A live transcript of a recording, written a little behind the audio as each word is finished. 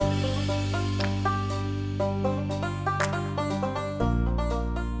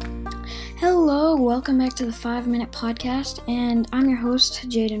welcome back to the 5-Minute Podcast, and I'm your host,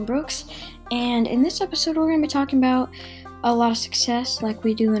 Jaden Brooks, and in this episode we're going to be talking about a lot of success like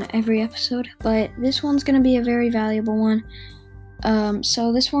we do in every episode, but this one's going to be a very valuable one.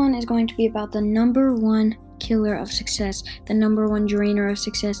 So this one is going to be about the number one killer of success, the number one drainer of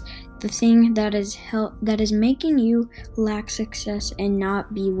success, the thing that is making you lack success and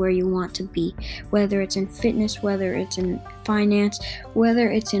not be where you want to be, whether it's in fitness, whether it's in finance, whether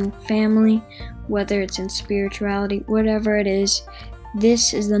it's in family, whether it's in spirituality, whatever it is.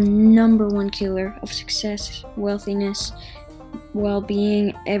 This is the number one killer of success, wealthiness,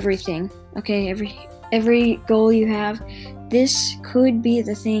 well-being, everything. Okay, every goal you have, this could be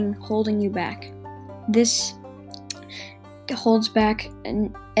the thing holding you back. This holds back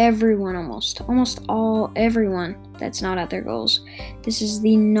everyone, everyone that's not at their goals. This is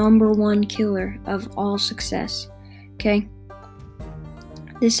the number one killer of all success. Okay?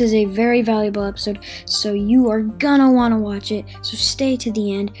 This is a very valuable episode, so you are gonna want to watch it. So stay to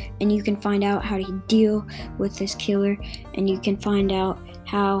the end, and you can find out how to deal with this killer, and you can find out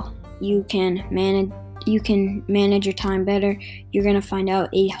how you can manage your time better. You're going to find out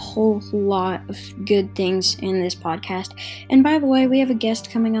a whole lot of good things in this podcast. And by the way, we have a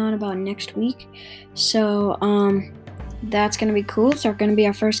guest coming on about next week. So, that's going to be cool. It's going to be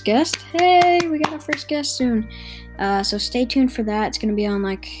our first guest. Hey, we got our first guest soon. So stay tuned for that. It's going to be on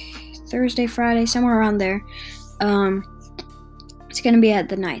like Thursday, Friday, somewhere around there. It's going to be at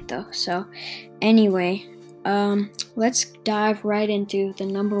the night though. So anyway, let's dive right into the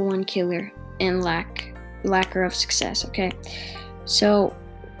number one killer and lacker of success. Okay, so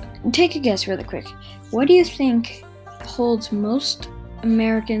take a guess really quick. What do you think holds mostly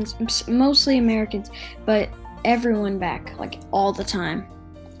Americans, but everyone back, like all the time?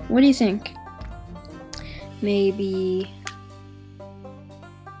 What do you think? Maybe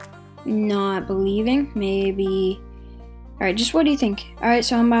not believing, maybe. Alright, just what do you think? Alright,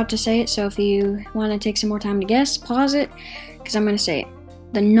 so I'm about to say it, so if you want to take some more time to guess, pause it, because I'm going to say it.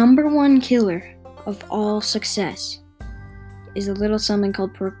 The number one killer of all success is a little something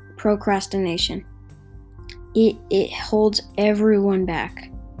called procrastination. It holds everyone back.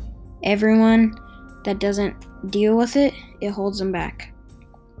 Everyone that doesn't deal with it, it holds them back.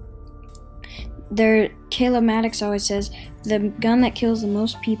 Caleb Maddox always says, the gun that kills the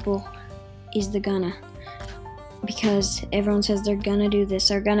most people is the gunna. Because everyone says they're gonna do this,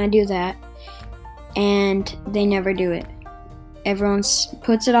 they're gonna do that, and they never do it. Everyone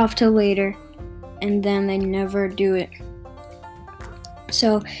puts it off till later, and then they never do it.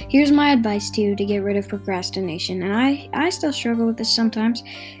 So here's my advice to you to get rid of procrastination. And I still struggle with this sometimes.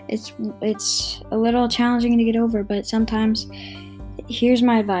 It's a little challenging to get over, but sometimes. Here's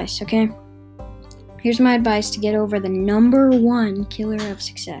my advice, okay? Here's my advice to get over the number one killer of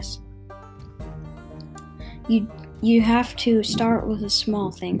success. You have to start with a small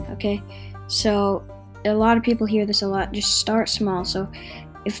thing, okay? So a lot of people hear this a lot. Just start small. So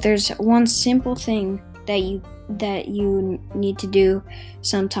if there's one simple thing that you need to do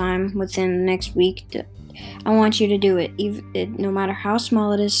sometime within the next week, I want you to do it. No matter how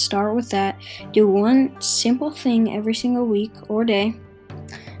small it is, start with that. Do one simple thing every single week or day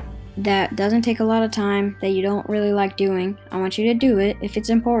that doesn't take a lot of time, that you don't really like doing. I want you to do it if it's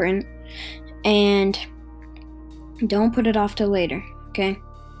important, and don't put it off till later, okay?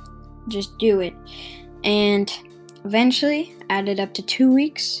 Just do it. And eventually add it up to 2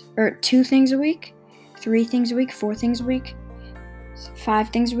 weeks, or 2 things a week, 3 things a week, 4 things a week, 5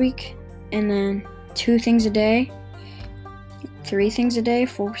 things a week, and then 2 things a day, 3 things a day,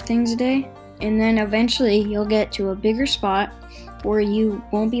 4 things a day, and then eventually you'll get to a bigger spot where you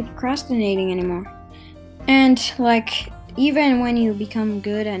won't be procrastinating anymore. And like, even when you become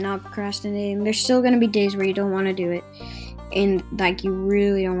good at not procrastinating, there's still going to be days where you don't want to do it, and like you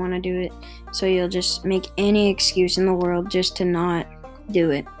really don't want to do it. So you'll just make any excuse in the world just to not do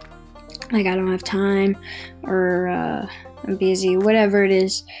it. Like, I don't have time, or I'm busy, whatever it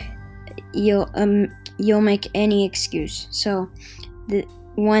is. You'll make any excuse. So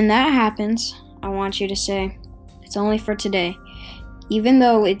when that happens, I want you to say, it's only for today. Even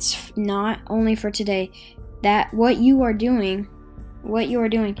though it's not only for today, that what you are doing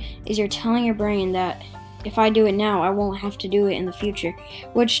is you're telling your brain that if I do it now, I won't have to do it in the future.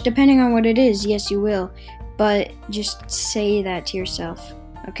 Which, depending on what it is, yes, you will. But just say that to yourself,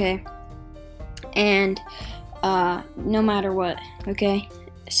 okay? And no matter what, okay?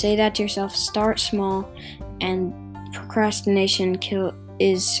 Say that to yourself. Start small, and procrastination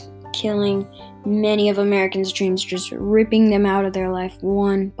is killing many of Americans' dreams, just ripping them out of their life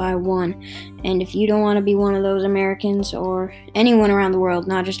one by one. And if you don't want to be one of those Americans, or anyone around the world,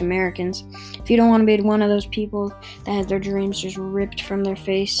 not just Americans, if you don't want to be one of those people that has their dreams just ripped from their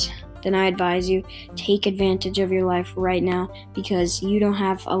face, then I advise you, take advantage of your life right now, because you don't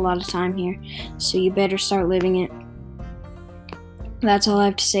have a lot of time here, so you better start living it. That's all I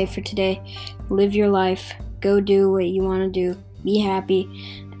have to say for today. Live your life, go do what you want to do, be happy,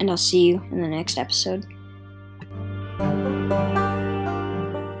 and I'll see you in the next episode.